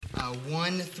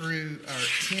1 through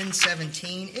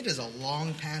 10:17. It is a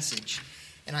long passage.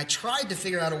 And I tried to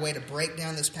figure out a way to break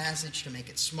down this passage to make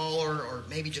it smaller or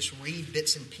maybe just read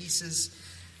bits and pieces.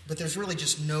 But there's really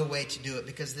just no way to do it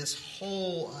because this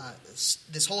whole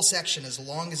section, as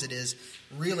long as it is,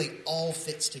 really all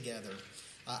fits together.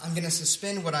 I'm going to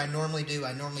suspend what I normally do.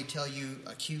 I normally tell you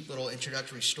a cute little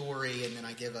introductory story, and then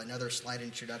I give another slight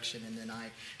introduction, and then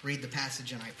I read the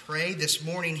passage and I pray. This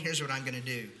morning, here's what I'm going to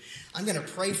do. I'm going to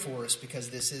pray for us because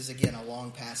this is, again, a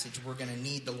long passage. We're going to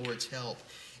need the Lord's help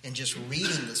in just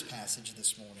reading this passage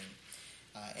this morning.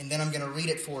 And then I'm going to read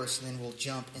it for us, and then we'll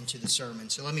jump into the sermon.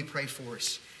 So let me pray for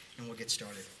us, and we'll get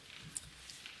started.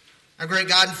 Our great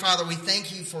God and Father, we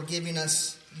thank you for giving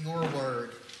us your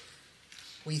word.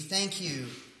 We thank you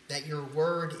that your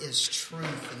word is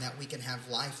truth and that we can have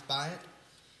life by it.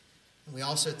 And we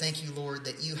also thank you, Lord,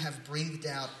 that you have breathed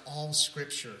out all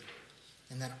Scripture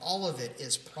and that all of it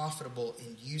is profitable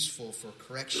and useful for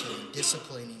correction and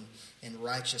disciplining and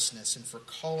righteousness and for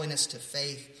calling us to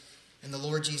faith in the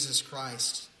Lord Jesus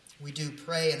Christ. We do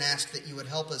pray and ask that you would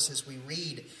help us as we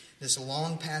read this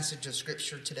long passage of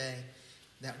Scripture today,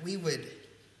 that we would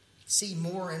see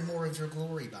more and more of your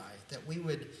glory by it, that we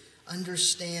would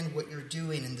understand what you're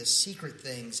doing in the secret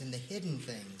things and the hidden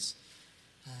things.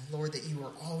 Lord, that you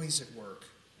are always at work.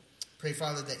 Pray,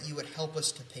 Father, that you would help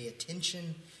us to pay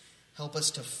attention, help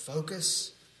us to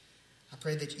focus. I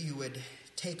pray that you would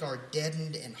take our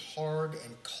deadened and hard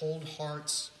and cold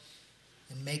hearts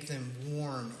and make them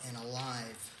warm and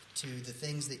alive to the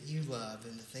things that you love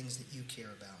and the things that you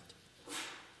care about.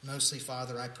 Mostly,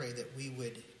 Father, I pray that we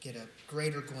would get a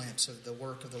greater glimpse of the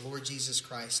work of the Lord Jesus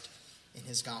Christ in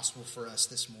his gospel for us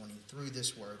this morning through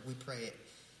this word. We pray it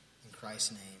in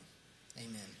Christ's name.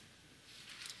 Amen.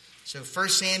 So 1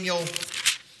 Samuel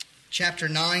chapter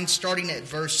 9, starting at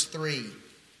verse 3.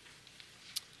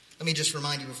 Let me just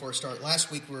remind you before I start.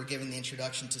 Last week we were given the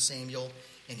introduction to Samuel,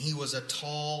 and he was a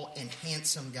tall and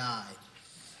handsome guy.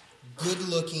 Good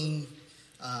looking,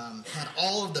 had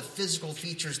all of the physical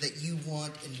features that you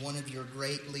want in one of your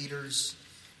great leaders.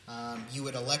 You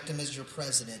would elect him as your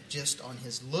president just on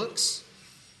his looks,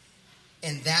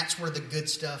 and that's where the good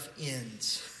stuff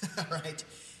ends, right?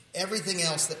 Everything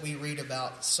else that we read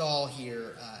about Saul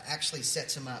here actually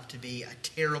sets him up to be a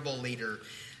terrible leader.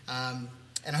 And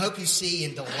I hope you see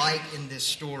and delight in this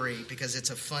story because it's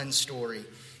a fun story,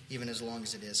 even as long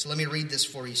as it is. So let me read this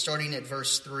for you, starting at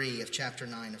verse 3 of chapter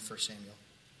 9 of 1 Samuel.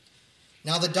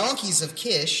 Now the donkeys of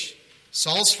Kish,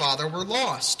 Saul's father, were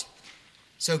lost.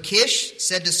 So Kish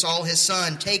said to Saul his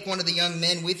son, "Take one of the young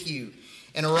men with you,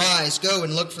 and arise, go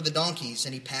and look for the donkeys."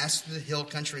 And he passed through the hill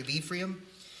country of Ephraim,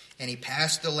 and he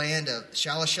passed the land of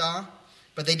Shalishah,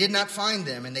 but they did not find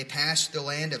them. And they passed the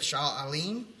land of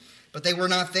Sha'alim, but they were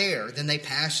not there. Then they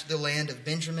passed the land of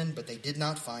Benjamin, but they did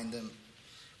not find them.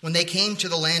 When they came to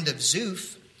the land of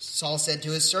Zuph, Saul said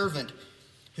to his servant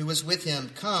who was with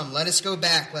him, "Come, let us go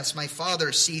back, lest my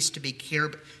father cease to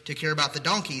care about the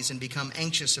donkeys and become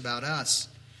anxious about us."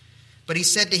 But he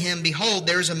said to him, "Behold,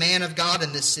 there is a man of God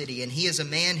in this city, and he is a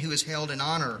man who is held in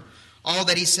honor. All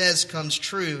that he says comes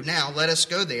true. Now let us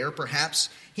go there. Perhaps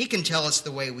he can tell us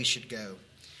the way we should go."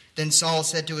 Then Saul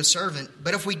said to his servant,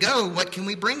 "But if we go, what can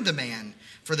we bring the man?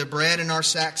 For the bread in our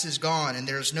sacks is gone, and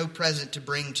there is no present to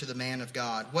bring to the man of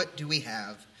God. What do we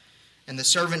have?" And the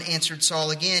servant answered Saul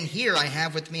again, "Here I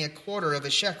have with me a quarter of a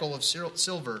shekel of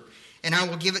silver, and I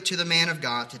will give it to the man of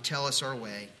God to tell us our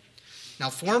way." Now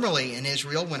formerly in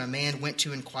Israel, when a man went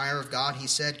to inquire of God, he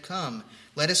said, "Come,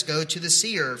 let us go to the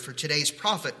seer," for today's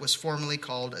prophet was formerly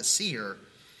called a seer.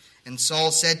 And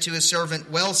Saul said to his servant,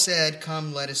 "Well said,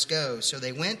 come, let us go." So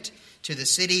they went to the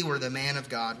city where the man of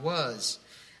God was.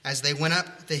 As they went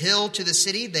up the hill to the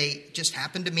city, they just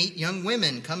happened to meet young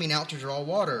women coming out to draw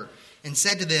water, and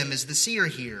said to them, "Is the seer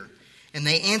here?" And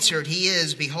they answered, "He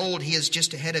is. Behold, he is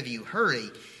just ahead of you. Hurry.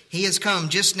 He has come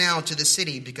just now to the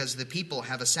city because the people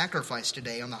have a sacrifice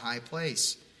today on the high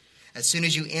place. As soon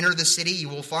as you enter the city, you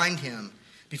will find him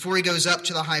before he goes up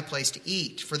to the high place to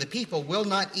eat. For the people will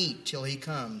not eat till he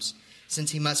comes,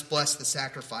 since he must bless the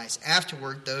sacrifice.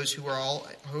 Afterward, those who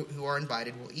are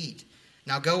invited will eat.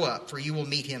 Now go up, for you will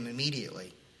meet him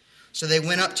immediately." So they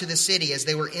went up to the city. As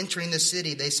they were entering the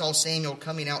city, they saw Samuel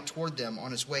coming out toward them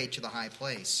on his way to the high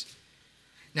place.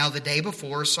 Now the day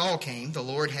before Saul came, the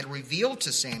Lord had revealed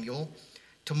to Samuel,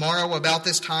 "Tomorrow about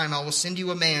this time I will send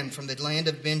you a man from the land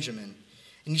of Benjamin,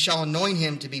 and you shall anoint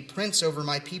him to be prince over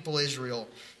my people Israel.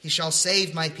 He shall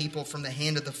save my people from the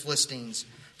hand of the Philistines,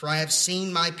 for I have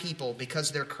seen my people,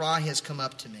 because their cry has come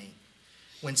up to me."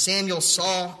 When Samuel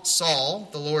saw Saul,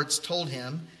 the Lord told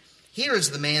him, "Here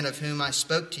is the man of whom I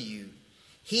spoke to you.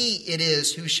 He it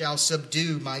is who shall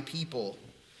subdue my people."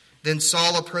 Then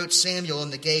Saul approached Samuel in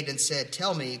the gate and said,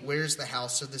 "Tell me, where's the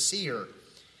house of the seer?"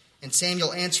 And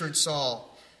Samuel answered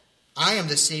Saul, "I am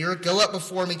the seer. Go up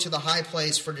before me to the high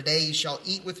place, for today you shall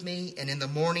eat with me, and in the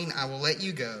morning I will let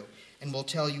you go, and will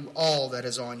tell you all that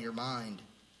is on your mind.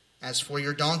 As for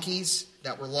your donkeys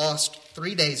that were lost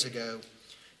 3 days ago,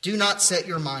 do not set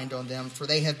your mind on them, for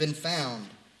they have been found.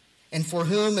 And for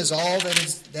whom is all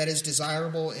that is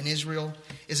desirable in Israel?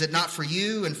 Is it not for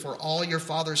you and for all your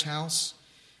father's house?"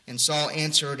 And Saul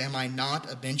answered, "Am I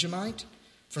not a Benjamite,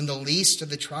 from the least of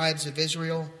the tribes of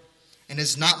Israel? And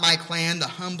is not my clan the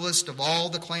humblest of all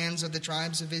the clans of the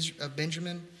tribes of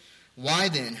Benjamin? Why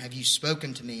then have you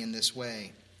spoken to me in this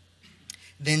way?"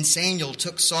 Then Samuel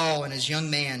took Saul and his young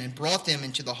man and brought them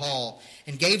into the hall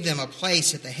and gave them a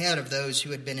place at the head of those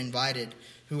who had been invited,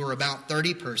 who were about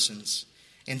 30 persons.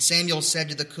 And Samuel said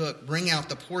to the cook, "Bring out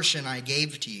the portion I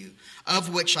gave to you, of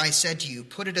which I said to you,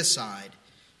 put it aside."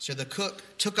 So the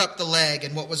cook took up the leg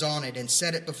and what was on it and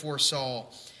set it before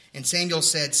Saul. And Samuel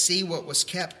said, "See, what was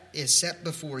kept is set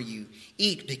before you.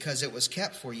 Eat, because it was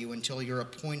kept for you until you're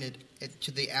appointed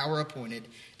to the hour appointed,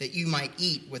 that you might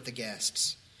eat with the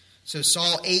guests." So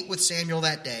Saul ate with Samuel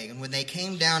that day, and when they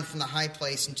came down from the high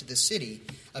place into the city,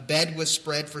 a bed was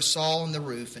spread for Saul on the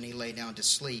roof, and he lay down to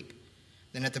sleep.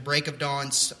 Then at the break of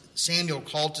dawn, Samuel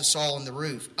called to Saul on the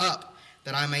roof, "Up,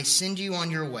 that I may send you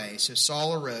on your way." So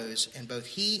Saul arose, and both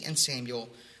he and Samuel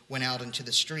went out into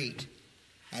the street.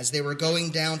 As they were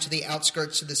going down to the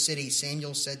outskirts of the city,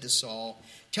 Samuel said to Saul,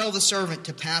 "Tell the servant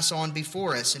to pass on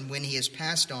before us, and when he has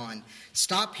passed on,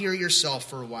 stop here yourself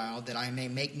for a while, that I may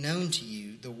make known to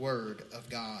you the word of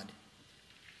God."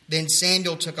 Then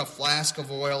Samuel took a flask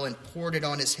of oil and poured it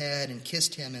on his head and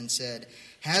kissed him and said,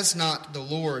 "Has not the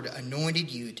Lord anointed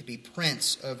you to be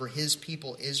prince over his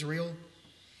people Israel?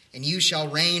 And you shall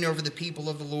reign over the people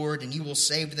of the Lord, and you will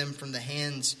save them from the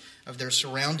hands of their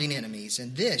surrounding enemies.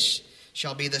 And this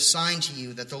shall be the sign to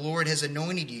you that the Lord has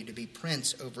anointed you to be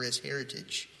prince over his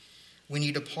heritage. When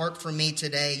you depart from me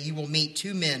today, you will meet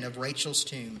 2 men of Rachel's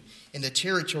tomb in the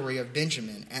territory of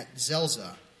Benjamin at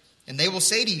Zelzah. And they will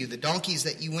say to you, 'The donkeys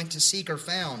that you went to seek are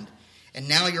found. And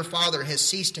now your father has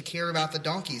ceased to care about the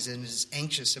donkeys and is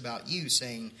anxious about you,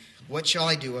 saying, What shall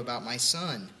I do about my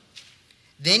son?'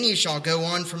 Then you shall go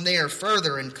on from there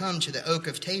further and come to the oak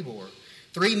of Tabor.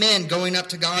 3 men going up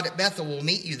to God at Bethel will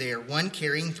meet you there, one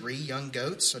carrying 3 young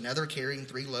goats, another carrying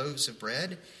 3 loaves of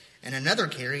bread, and another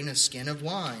carrying a skin of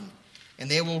wine. And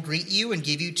they will greet you and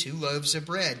give you 2 loaves of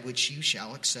bread, which you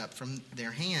shall accept from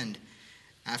their hand.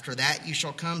 After that you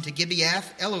shall come to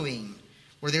Gibeath Elohim,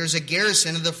 where there is a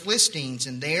garrison of the Philistines,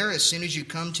 and there, as soon as you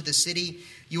come to the city,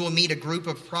 you will meet a group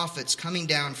of prophets coming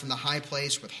down from the high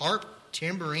place with harp,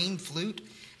 tambourine, flute,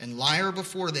 and lyre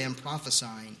before them,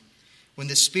 prophesying. Then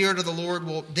the Spirit of the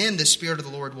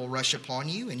Lord will rush upon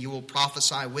you, and you will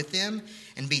prophesy with them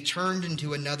and be turned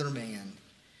into another man.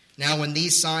 Now when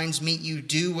these signs meet you,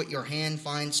 do what your hand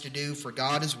finds to do, for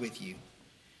God is with you.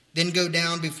 Then go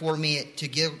down before me to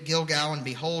Gilgal, and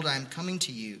behold, I am coming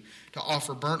to you to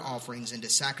offer burnt offerings and to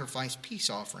sacrifice peace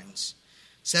offerings.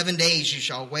 7 days you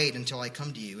shall wait until I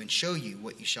come to you and show you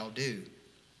what you shall do."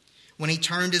 When he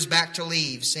turned his back to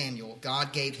leave Samuel,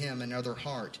 God gave him another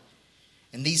heart.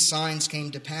 And these signs came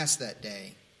to pass that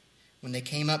day. When they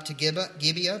came up to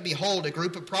Gibeah, behold, a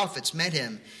group of prophets met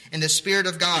him, and the Spirit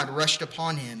of God rushed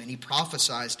upon him, and he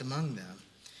prophesied among them.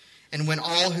 And when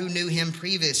all who knew him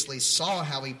previously saw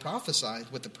how he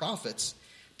prophesied with the prophets,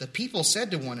 the people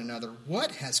said to one another,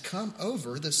 "What has come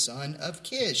over the son of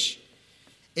Kish?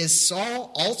 Is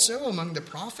Saul also among the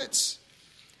prophets?"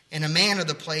 And a man of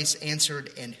the place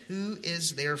answered, "And who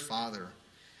is their father?"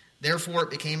 Therefore it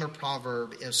became a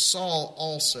proverb, "Is Saul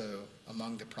also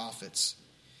among the prophets?"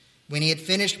 When he had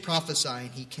finished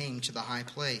prophesying, he came to the high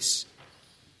place.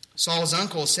 Saul's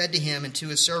uncle said to him and to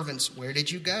his servants, "Where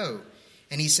did you go?"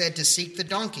 And he said, "To seek the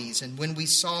donkeys. And when we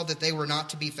saw that they were not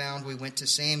to be found, we went to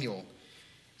Samuel."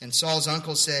 And Saul's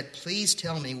uncle said, "Please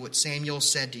tell me what Samuel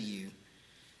said to you."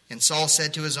 And Saul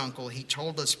said to his uncle, "He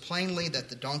told us plainly that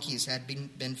the donkeys had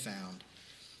been found.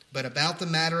 But about the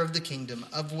matter of the kingdom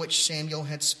of which Samuel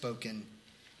had spoken,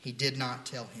 he did not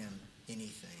tell him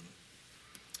anything."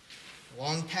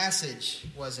 Long passage,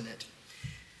 wasn't it?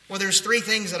 Well, there's 3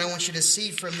 things that I want you to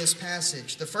see from this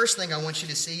passage. The first thing I want you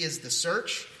to see is the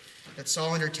search that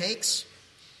Saul undertakes.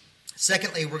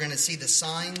 Secondly, we're going to see the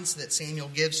signs that Samuel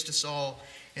gives to Saul.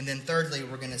 And then thirdly,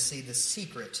 we're going to see the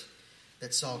secret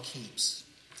that Saul keeps.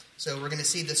 So we're going to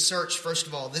see the search, first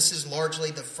of all. This is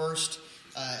largely the first,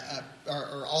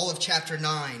 or all of chapter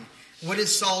 9. What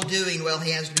is Saul doing? Well,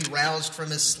 he has to be roused from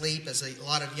his sleep, as a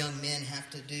lot of young men have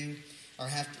to do.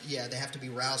 they have to be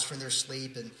roused from their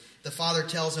sleep. And the father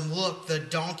tells him, look, the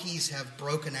donkeys have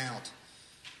broken out.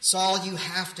 Saul, you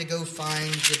have to go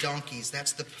find the donkeys.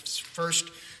 That's the first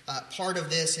part of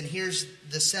this, and here's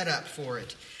the setup for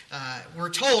it. We're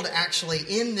told, actually,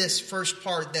 in this first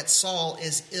part that Saul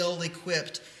is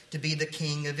ill-equipped to be the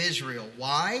king of Israel.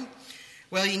 Why?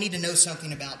 Well, you need to know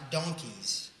something about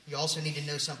donkeys. You also need to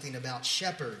know something about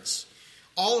shepherds.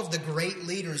 All of the great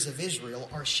leaders of Israel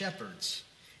are shepherds.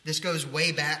 This goes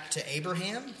way back to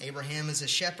Abraham. Abraham is a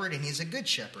shepherd, and he's a good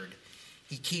shepherd.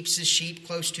 He keeps his sheep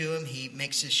close to him. He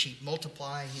makes his sheep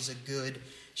multiply. He's a good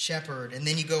shepherd. And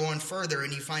then you go on further,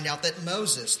 and you find out that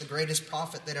Moses, the greatest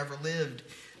prophet that ever lived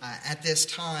at this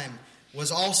time,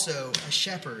 was also a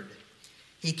shepherd.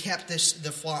 He kept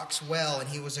the flocks well, and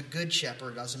he was a good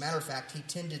shepherd. As a matter of fact, he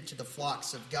tended to the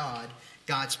flocks of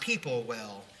God's people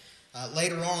well.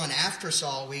 Later on, after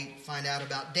Saul, we find out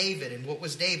about David. And what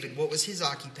was David? What was his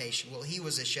occupation? Well, he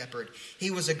was a shepherd.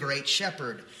 He was a great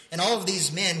shepherd. And all of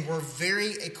these men were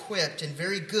very equipped and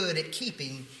very good at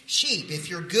keeping sheep. If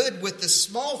you're good with the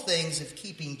small things of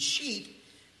keeping sheep,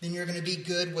 then you're going to be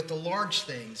good with the large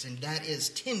things. And that is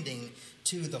tending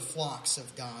to the flocks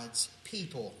of God's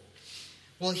people.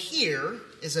 Well, here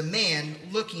is a man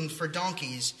looking for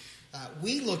donkeys.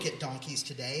 We look at donkeys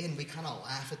today and we kind of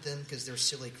laugh at them because they're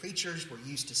silly creatures. We're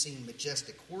used to seeing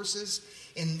majestic horses.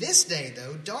 In this day,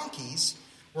 though, donkeys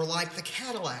were like the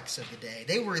Cadillacs of the day.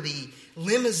 They were the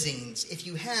limousines. If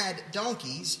you had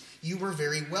donkeys, you were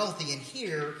very wealthy. And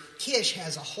here, Kish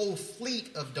has a whole fleet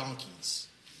of donkeys.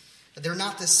 They're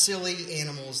not the silly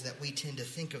animals that we tend to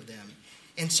think of them.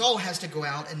 And Saul has to go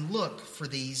out and look for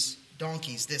these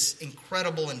donkeys, this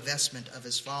incredible investment of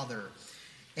his father.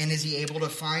 And is he able to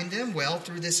find them? Well,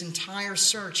 through this entire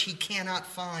search, he cannot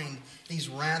find these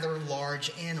rather large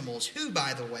animals, who,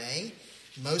 by the way,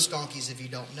 most donkeys, if you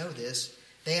don't know this,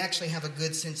 they actually have a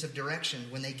good sense of direction.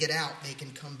 When they get out, they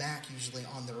can come back usually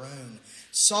on their own.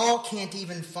 Saul can't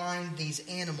even find these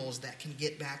animals that can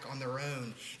get back on their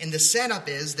own. And the setup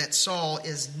is that Saul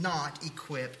is not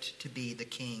equipped to be the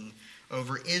king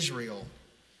over Israel.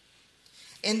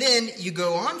 And then you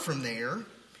go on from there,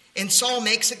 and Saul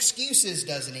makes excuses,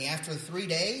 doesn't he? After 3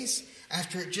 days,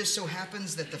 after it just so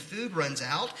happens that the food runs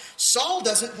out, Saul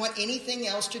doesn't want anything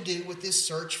else to do with this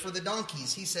search for the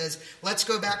donkeys. He says, let's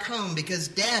go back home because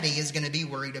Daddy is going to be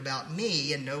worried about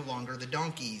me and no longer the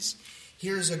donkeys.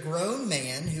 Here's a grown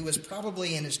man who was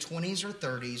probably in his 20s or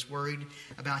 30s worried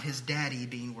about his daddy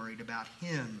being worried about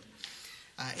him.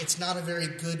 It's not a very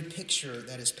good picture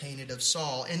that is painted of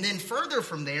Saul. And then further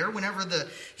from there, whenever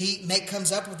he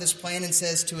comes up with this plan and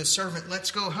says to his servant,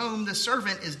 let's go home, the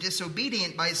servant is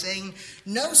disobedient by saying,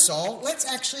 no, Saul, let's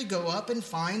actually go up and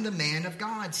find the man of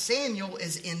God. Samuel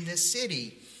is in this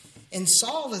city. And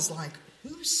Saul is like,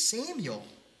 who's Samuel?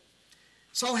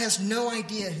 Saul has no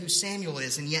idea who Samuel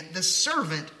is, and yet the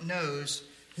servant knows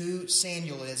who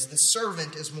Samuel is. The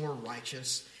servant is more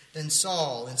righteous than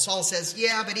Saul. And Saul says,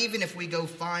 yeah, but even if we go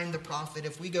find the prophet,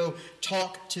 if we go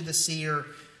talk to the seer,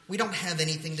 we don't have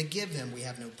anything to give him. We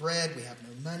have no bread, we have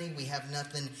no money, we have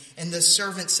nothing. And the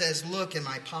servant says, look, in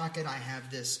my pocket I have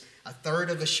this, 1/3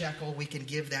 of a shekel, we can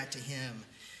give that to him.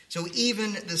 So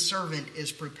even the servant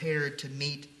is prepared to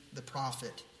meet the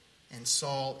prophet, and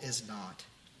Saul is not.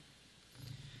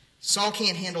 Saul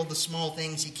can't handle the small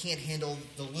things, he can't handle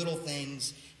the little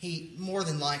things. He more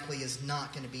than likely is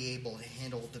not going to be able to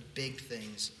handle the big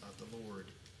things of the Lord.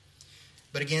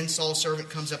 But again, Saul's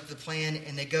servant comes up with the plan,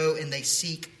 and they go and they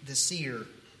seek the seer.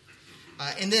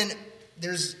 And then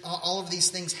there's all of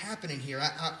these things happening here.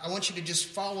 I want you to just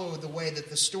follow the way that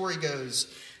the story goes.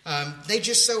 They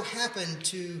just so happen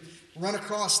to run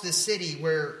across this city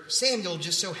where Samuel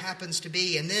just so happens to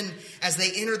be. And then as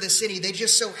they enter the city, they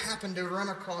just so happen to run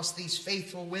across these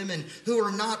faithful women who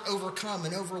are not overcome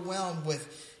and overwhelmed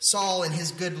with Saul and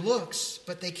his good looks,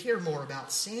 but they care more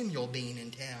about Samuel being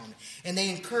in town. And they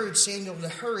encourage Samuel to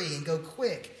hurry and go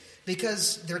quick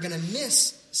because they're going to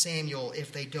miss Samuel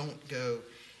if they don't go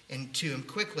to him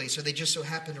quickly. So they just so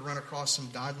happen to run across some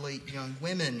godly young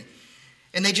women.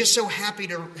 And they just so happen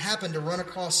to run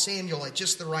across Samuel at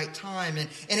just the right time. And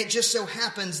it just so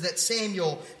happens that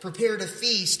Samuel prepared a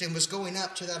feast and was going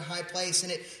up to that high place.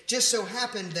 And it just so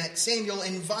happened that Samuel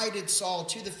invited Saul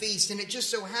to the feast. And it just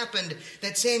so happened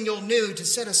that Samuel knew to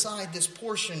set aside this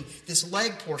portion, this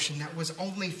leg portion that was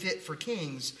only fit for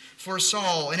kings, for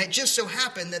Saul. And it just so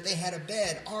happened that they had a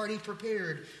bed already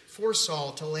prepared for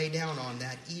Saul to lay down on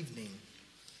that evening.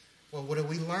 Well, what do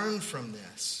we learn from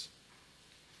this?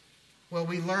 Well,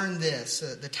 we learn this.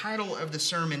 The title of the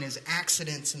sermon is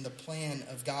Accidents in the Plan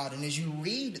of God. And as you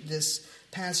read this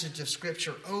passage of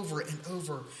Scripture over and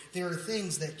over, there are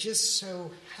things that just so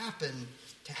happen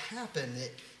to happen.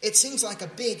 It seems like a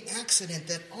big accident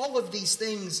that all of these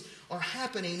things are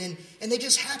happening, and they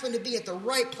just happen to be at the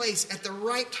right place at the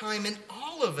right time, and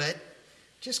all of it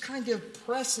just kind of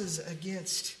presses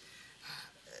against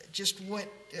just what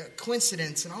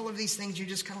coincidence and all of these things. You're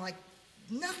just kind of like,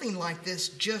 nothing like this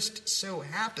just so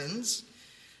happens.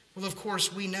 Well, of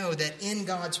course, we know that in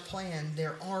God's plan,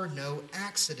 there are no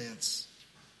accidents.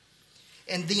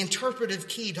 And the interpretive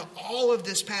key to all of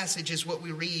this passage is what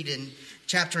we read in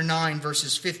chapter 9,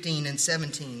 verses 15 and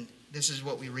 17. This is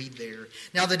what we read there.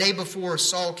 Now, the day before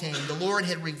Saul came, the Lord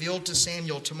had revealed to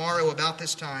Samuel, tomorrow about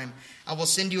this time, I will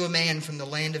send you a man from the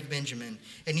land of Benjamin,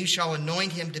 and you shall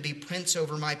anoint him to be prince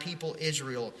over my people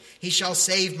Israel. He shall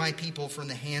save my people from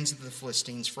the hands of the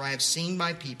Philistines, for I have seen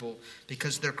my people,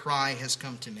 because their cry has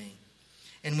come to me.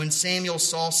 And when Samuel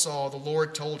saw Saul, the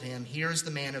Lord told him, here is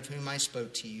the man of whom I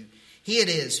spoke to you. He it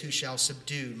is who shall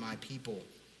subdue my people.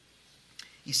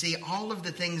 You see, all of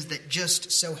the things that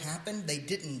just so happened, they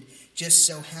didn't just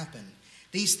so happen.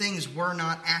 These things were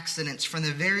not accidents from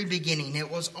the very beginning.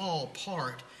 It was all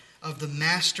part of the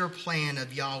master plan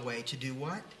of Yahweh to do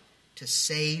what? To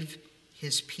save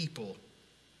his people.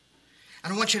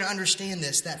 And I want you to understand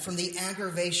this, that from the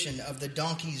aggravation of the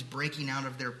donkeys breaking out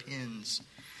of their pens,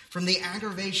 from the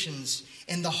aggravations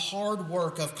and the hard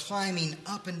work of climbing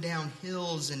up and down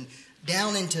hills and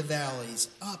down into valleys,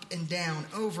 up and down,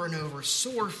 over and over,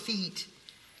 sore feet,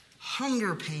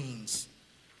 hunger pains,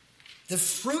 the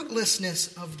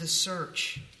fruitlessness of the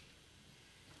search,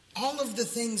 all of the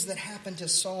things that happened to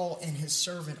Saul and his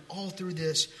servant, all through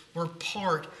this, were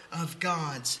part of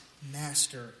God's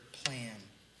master plan.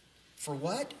 For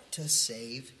what? To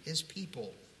save his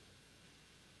people.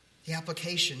 The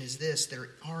application is this: there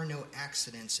are no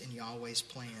accidents in Yahweh's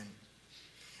plan.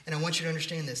 And I want you to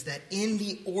understand this, that in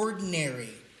the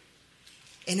ordinary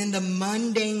and in the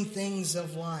mundane things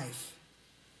of life,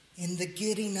 in the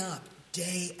getting up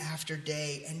day after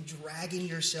day and dragging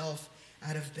yourself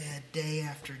out of bed day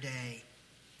after day,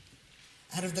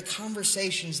 out of the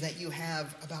conversations that you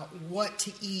have about what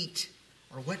to eat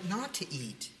or what not to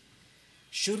eat,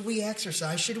 should we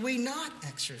exercise? Should we not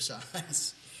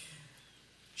exercise?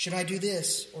 Should I do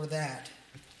this or that?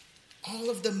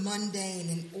 All of the mundane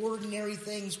and ordinary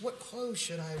things. What clothes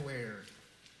should I wear?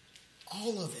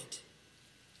 All of it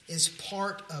is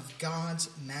part of God's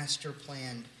master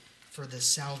plan for the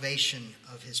salvation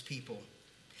of his people.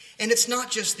 And it's not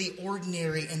just the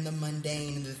ordinary and the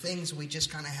mundane and the things we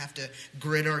just kind of have to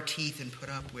grit our teeth and put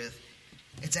up with.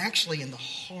 It's actually in the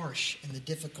harsh and the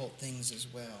difficult things as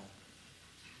well.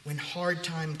 When hard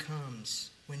time comes,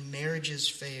 when marriages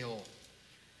fail,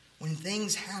 when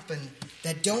things happen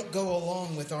that don't go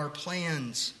along with our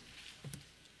plans,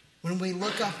 when we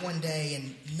look up one day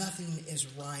and nothing is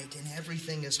right and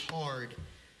everything is hard,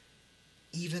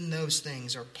 even those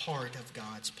things are part of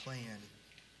God's plan.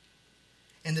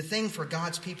 And the thing for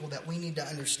God's people that we need to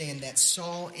understand, that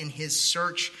Saul in his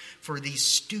search for these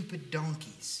stupid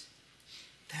donkeys,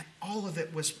 that all of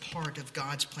it was part of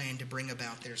God's plan to bring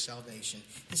about their salvation.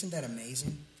 Isn't that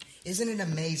amazing? Isn't it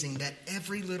amazing that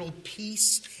every little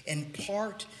piece and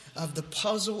part of the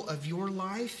puzzle of your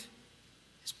life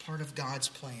is part of God's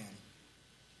plan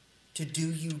to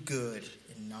do you good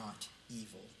and not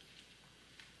evil?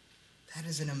 That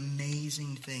is an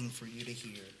amazing thing for you to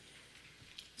hear.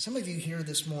 Some of you here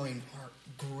this morning are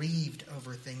grieved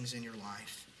over things in your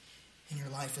life, and your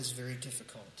life is very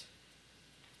difficult.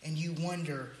 And you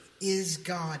wonder, is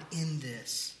God in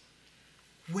this?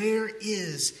 Where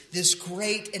is this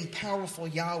great and powerful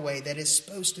Yahweh that is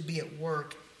supposed to be at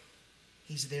work?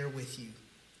 He's there with you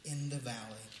in the valley,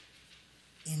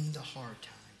 in the hard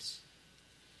times.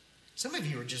 Some of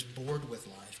you are just bored with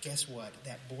life. Guess what?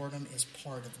 That boredom is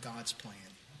part of God's plan.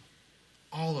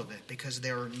 All of it, because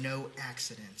there are no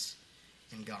accidents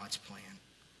in God's plan.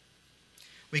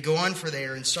 We go on for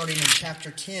there, and starting in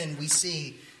chapter 10, we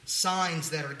see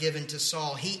signs that are given to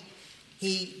Saul.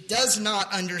 He does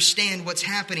not understand what's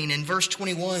happening. In verse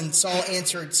 21, Saul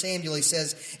answered Samuel. He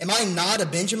says, am I not a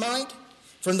Benjamite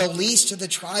from the least of the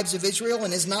tribes of Israel?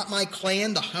 And is not my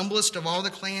clan the humblest of all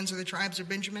the clans of the tribes of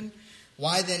Benjamin?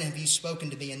 Why then have you spoken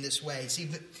to me in this way? See,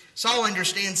 Saul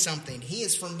understands something. He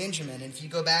is from Benjamin. And if you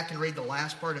go back and read the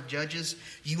last part of Judges,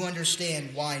 you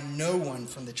understand why no one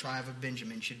from the tribe of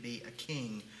Benjamin should be a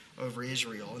king over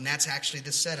Israel. And that's actually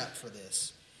the setup for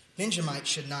this. Benjamites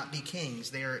should not be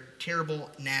kings. They are terrible,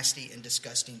 nasty, and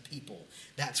disgusting people.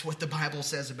 That's what the Bible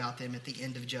says about them at the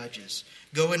end of Judges.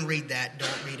 Go and read that.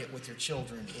 Don't read it with your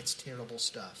children. It's terrible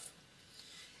stuff.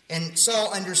 And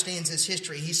Saul understands his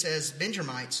history. He says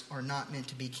Benjamites are not meant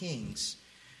to be kings.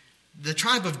 The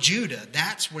tribe of Judah,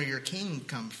 that's where your king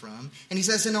come from. And he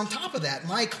says, and on top of that,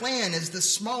 my clan is the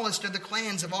smallest of the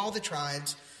clans of all the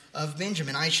tribes of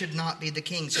Benjamin. I should not be the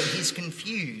king. So he's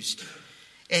confused.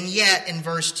 And yet, in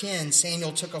verse 10,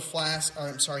 in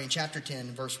chapter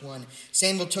 10, verse 1,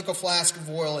 Samuel took a flask of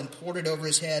oil and poured it over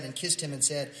his head and kissed him and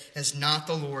said, has not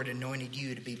the Lord anointed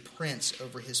you to be prince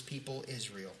over his people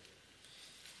Israel?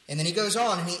 And then he goes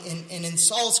on, and in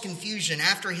Saul's confusion,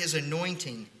 after his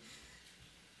anointing,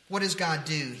 what does God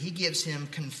do? He gives him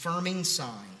confirming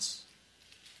signs.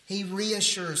 He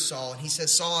reassures Saul, and he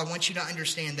says, Saul, I want you to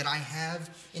understand that I have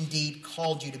indeed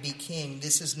called you to be king.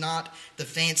 This is not the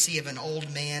fancy of an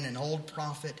old man, an old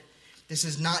prophet. This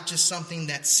is not just something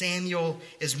that Samuel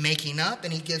is making up,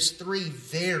 and he gives 3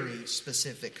 very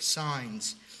specific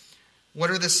signs.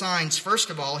 What are the signs? First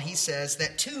of all, he says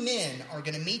that 2 men are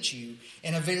going to meet you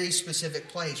in a very specific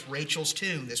place, Rachel's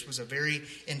tomb. This was a very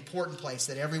important place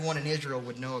that everyone in Israel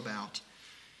would know about.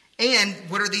 And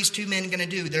what are these 2 men going to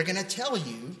do? They're going to tell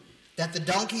you that the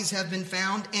donkeys have been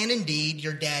found, and indeed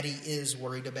your daddy is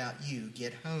worried about you.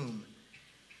 Get home.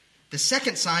 The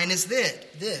second sign is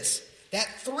this,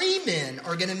 that 3 men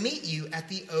are going to meet you at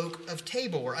the Oak of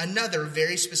Tabor, another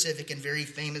very specific and very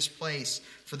famous place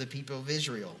for the people of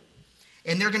Israel.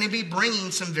 And they're going to be bringing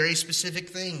some very specific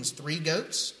things. 3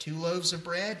 goats, 2 loaves of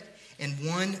bread, and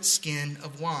 1 skin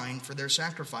of wine for their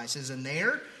sacrifices. And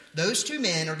those 2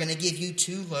 men are going to give you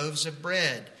 2 loaves of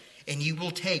bread. And you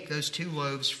will take those 2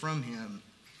 loaves from him.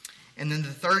 And then the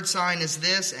third sign is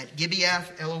this, at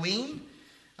Gibeath Elohim,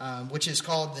 which is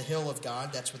called the Hill of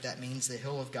God. That's what that means, the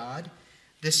Hill of God.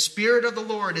 The Spirit of the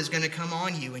Lord is going to come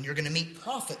on you, and you're going to meet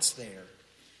prophets there.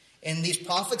 And these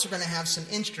prophets are going to have some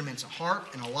instruments, a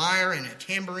harp and a lyre and a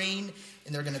tambourine.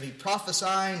 And they're going to be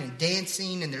prophesying and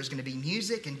dancing. And there's going to be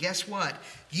music. And guess what?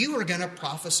 You are going to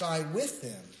prophesy with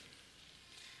them.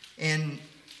 And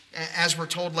as we're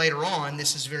told later on,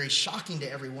 this is very shocking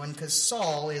to everyone because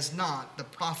Saul is not the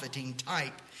profiting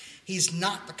type. He's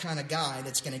not the kind of guy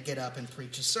that's going to get up and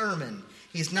preach a sermon.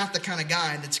 He's not the kind of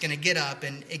guy that's going to get up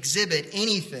and exhibit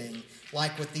anything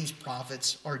like what these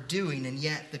prophets are doing. And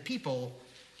yet the people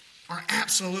are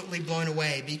absolutely blown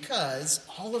away because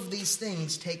all of these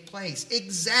things take place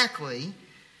exactly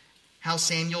how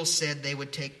Samuel said they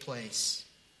would take place.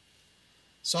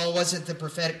 Saul wasn't the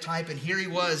prophetic type, and here he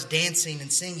was dancing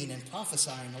and singing and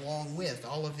prophesying along with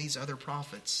all of these other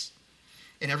prophets.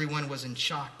 And everyone was in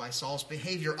shock by Saul's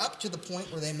behavior up to the point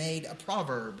where they made a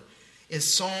proverb.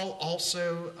 Is Saul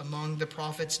also among the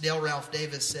prophets? Dale Ralph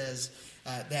Davis says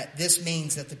that this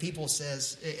means that the people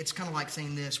says, it's kind of like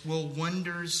saying this, will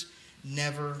wonders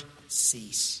never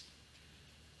cease?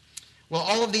 Well,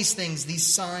 all of these things,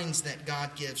 these signs that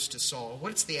God gives to Saul,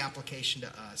 what's the application to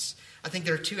us? I think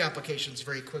there are 2 applications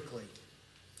very quickly.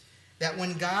 That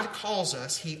when God calls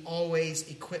us, he always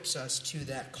equips us to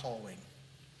that calling.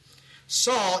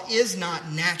 Saul is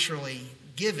not naturally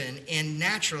given and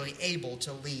naturally able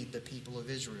to lead the people of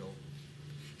Israel.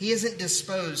 He isn't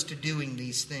disposed to doing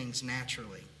these things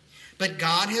naturally. But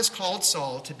God has called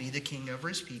Saul to be the king over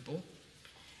his people.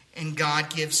 And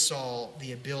God gives Saul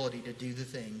the ability to do the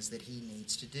things that he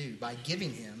needs to do by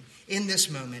giving him, in this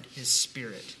moment, his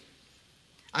spirit.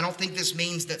 I don't think this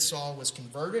means that Saul was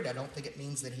converted. I don't think it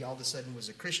means that he all of a sudden was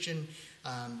a Christian.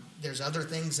 There's other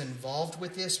things involved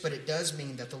with this, but it does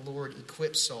mean that the Lord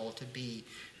equips Saul to be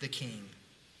the king.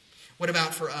 What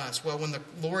about for us? Well, when the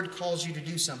Lord calls you to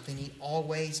do something, he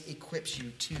always equips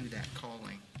you to that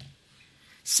calling.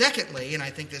 Secondly, and I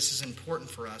think this is important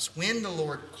for us, when the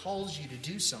Lord calls you to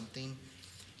do something,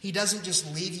 he doesn't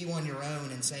just leave you on your own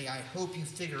and say, I hope you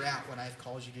figure out what I've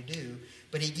called you to do,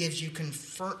 but he gives you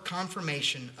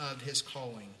confirmation of his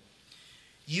calling.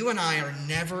 You and I are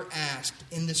never asked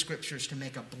in the Scriptures to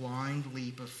make a blind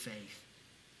leap of faith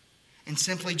and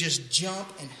simply just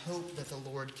jump and hope that the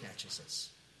Lord catches us.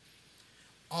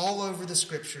 All over the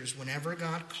Scriptures, whenever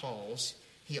God calls,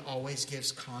 he always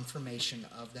gives confirmation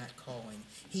of that calling.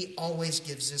 He always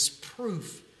gives us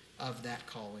proof of that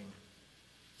calling.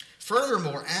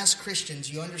 Furthermore, as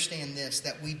Christians, you understand this,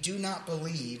 that we do not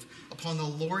believe upon the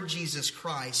Lord Jesus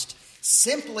Christ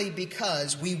simply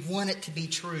because we want it to be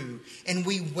true and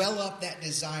we well up that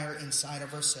desire inside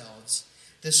of ourselves.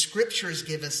 The Scriptures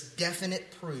give us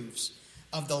definite proofs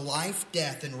of the life,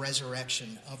 death, and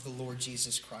resurrection of the Lord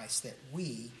Jesus Christ that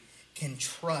we can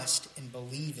trust and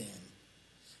believe in.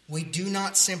 We do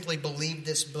not simply believe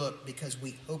this book because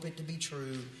we hope it to be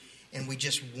true and we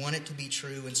just want it to be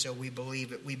true, and so we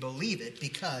believe it. We believe it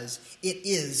because it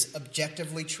is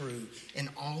objectively true, and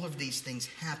all of these things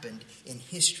happened in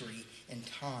history and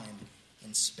time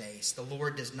and space. The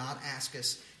Lord does not ask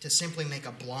us to simply make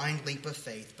a blind leap of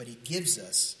faith, but he gives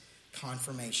us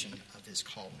confirmation of his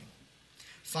calling.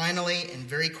 Finally, and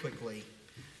very quickly,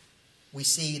 we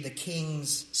see the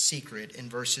king's secret in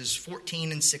verses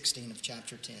 14 and 16 of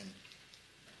chapter 10.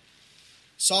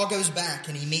 Saul goes back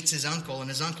and he meets his uncle, and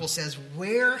his uncle says,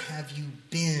 "Where have you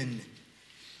been?"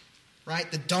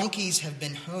 Right? The donkeys have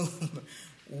been home.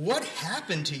 What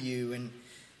happened to you? And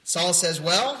Saul says,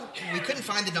 "Well, we couldn't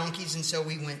find the donkeys, and so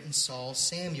we went and saw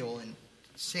Samuel." And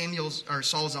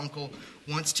Saul's uncle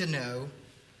wants to know,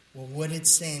 well, what did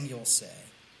Samuel say?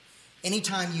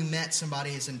 Anytime you met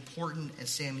somebody as important as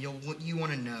Samuel, you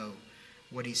want to know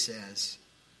what he says.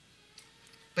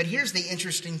 But here's the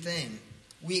interesting thing.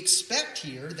 We expect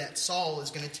here that Saul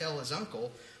is going to tell his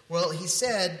uncle, well, he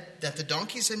said that the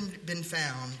donkeys had been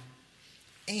found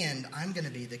and I'm going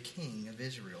to be the king of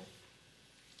Israel.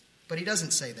 But he doesn't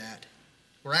say that.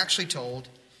 We're actually told,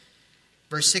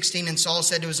 verse 16, and Saul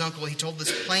said to his uncle, he told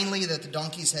this plainly that the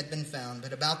donkeys had been found,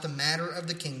 but about the matter of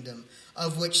the kingdom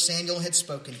of which Samuel had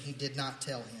spoken, he did not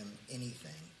tell him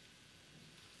anything.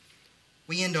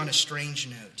 We end on a strange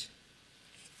note.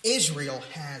 Israel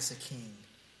has a king.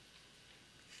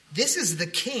 This is the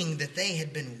king that they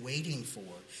had been waiting for.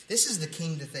 This is the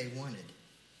king that they wanted.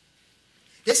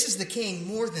 This is the king,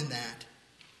 more than that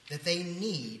they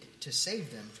need to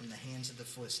save them from the hands of the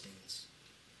Philistines.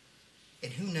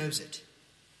 And who knows it?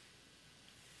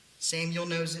 Samuel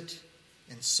knows it,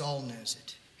 and Saul knows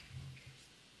it.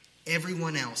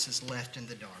 Everyone else is left in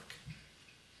the dark.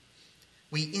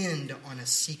 We end on a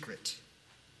secret.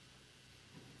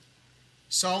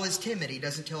 Saul is timid. He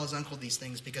doesn't tell his uncle these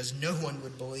things because no one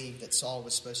would believe that Saul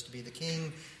was supposed to be the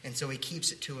king, and so he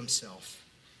keeps it to himself.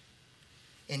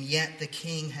 And yet the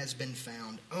king has been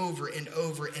found over and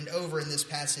over and over in this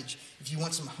passage. If you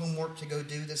want some homework to go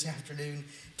do this afternoon,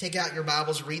 take out your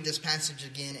Bibles, read this passage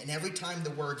again, and every time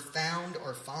the word found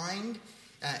or find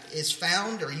is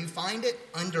found or you find it,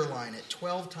 underline it.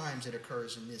 12 times it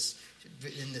occurs in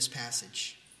this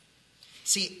passage.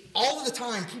 See, all of the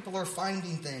time people are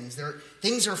finding things.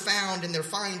 Things are found and they're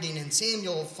finding, and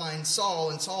Samuel finds Saul,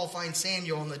 and Saul finds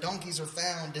Samuel, and the donkeys are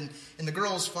found, and the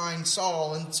girls find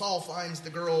Saul, and Saul finds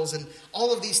the girls, and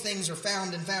all of these things are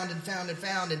found and found and found and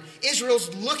found, and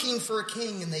Israel's looking for a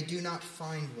king, and they do not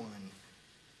find one.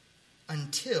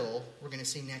 Until, we're going to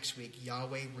see next week,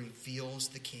 Yahweh reveals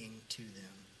the king to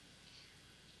them.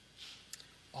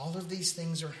 All of these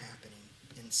things are happening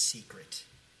in secret.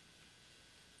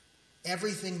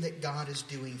 Everything that God is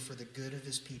doing for the good of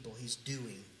his people, he's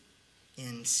doing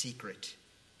in secret.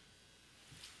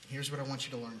 Here's what I want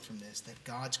you to learn from this, that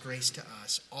God's grace to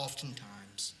us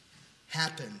oftentimes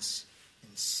happens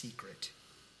in secret.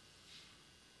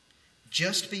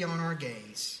 Just beyond our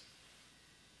gaze,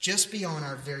 just beyond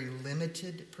our very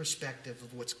limited perspective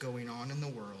of what's going on in the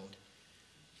world,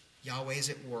 Yahweh is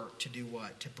at work to do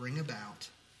what? To bring about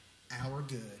our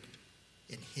good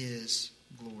in his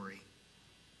glory.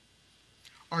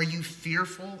 Are you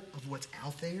fearful of what's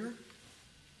out there?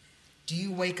 Do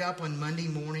you wake up on Monday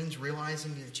mornings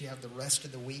realizing that you have the rest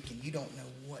of the week and you don't know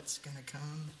what's going to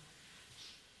come?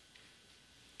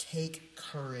 Take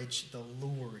courage. The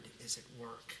Lord is at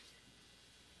work.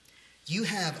 You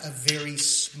have a very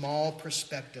small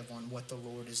perspective on what the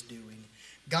Lord is doing.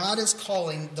 God is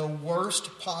calling the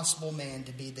worst possible man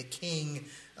to be the king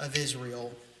of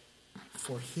Israel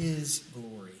for his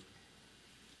glory,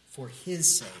 for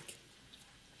his sake.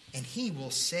 And he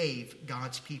will save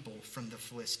God's people from the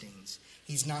Philistines.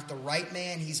 He's not the right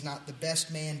man, he's not the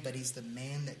best man, but he's the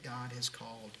man that God has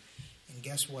called. And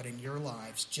guess what? In your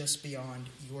lives, just beyond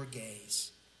your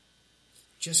gaze,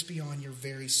 just beyond your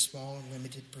very small and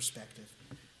limited perspective,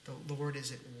 the Lord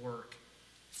is at work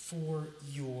for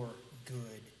your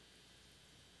good.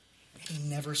 He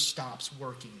never stops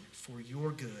working for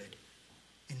your good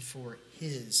and for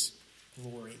his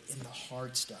glory in the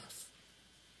hard stuff.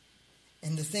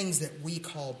 And the things that we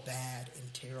call bad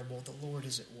and terrible, the Lord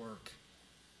is at work.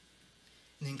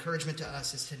 And the encouragement to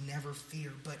us is to never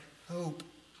fear, but hope.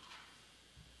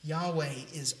 Yahweh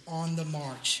is on the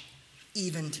march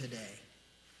even today.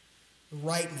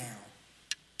 Right now.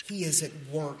 He is at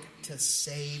work to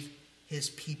save his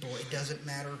people. It doesn't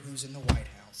matter who's in the White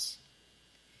House.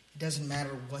 It doesn't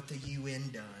matter what the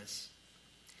UN does.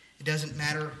 It doesn't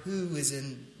matter who is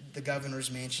in the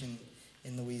governor's mansion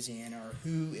in Louisiana or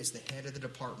who is the head of the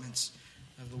departments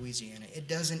of Louisiana. It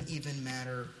doesn't even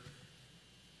matter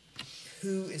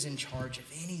who is in charge of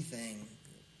anything?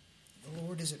 The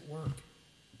Lord is at work.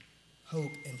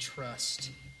 Hope and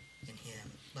trust in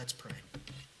him. Let's pray.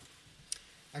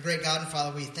 Our great God and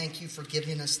Father, we thank you for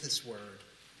giving us this word.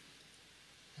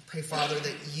 I pray, Father,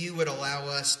 that you would allow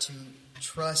us to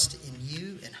trust in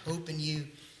you and hope in you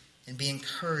and be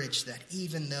encouraged that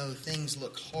even though things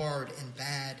look hard and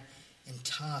bad and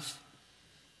tough,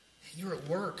 you're at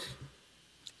work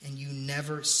and you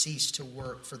never cease to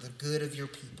work for the good of your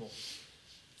people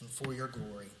and for your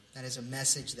glory. That is a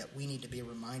message that we need to be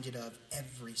reminded of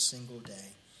every single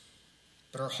day.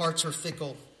 But our hearts are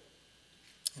fickle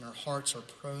and our hearts are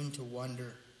prone to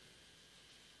wonder.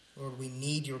 Lord, we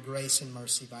need your grace and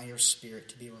mercy by your Spirit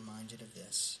to be reminded of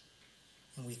this.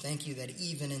 And we thank you that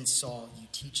even in Saul, you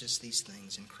teach us these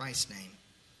things. In Christ's name,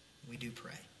 we do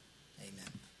pray.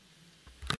 Amen.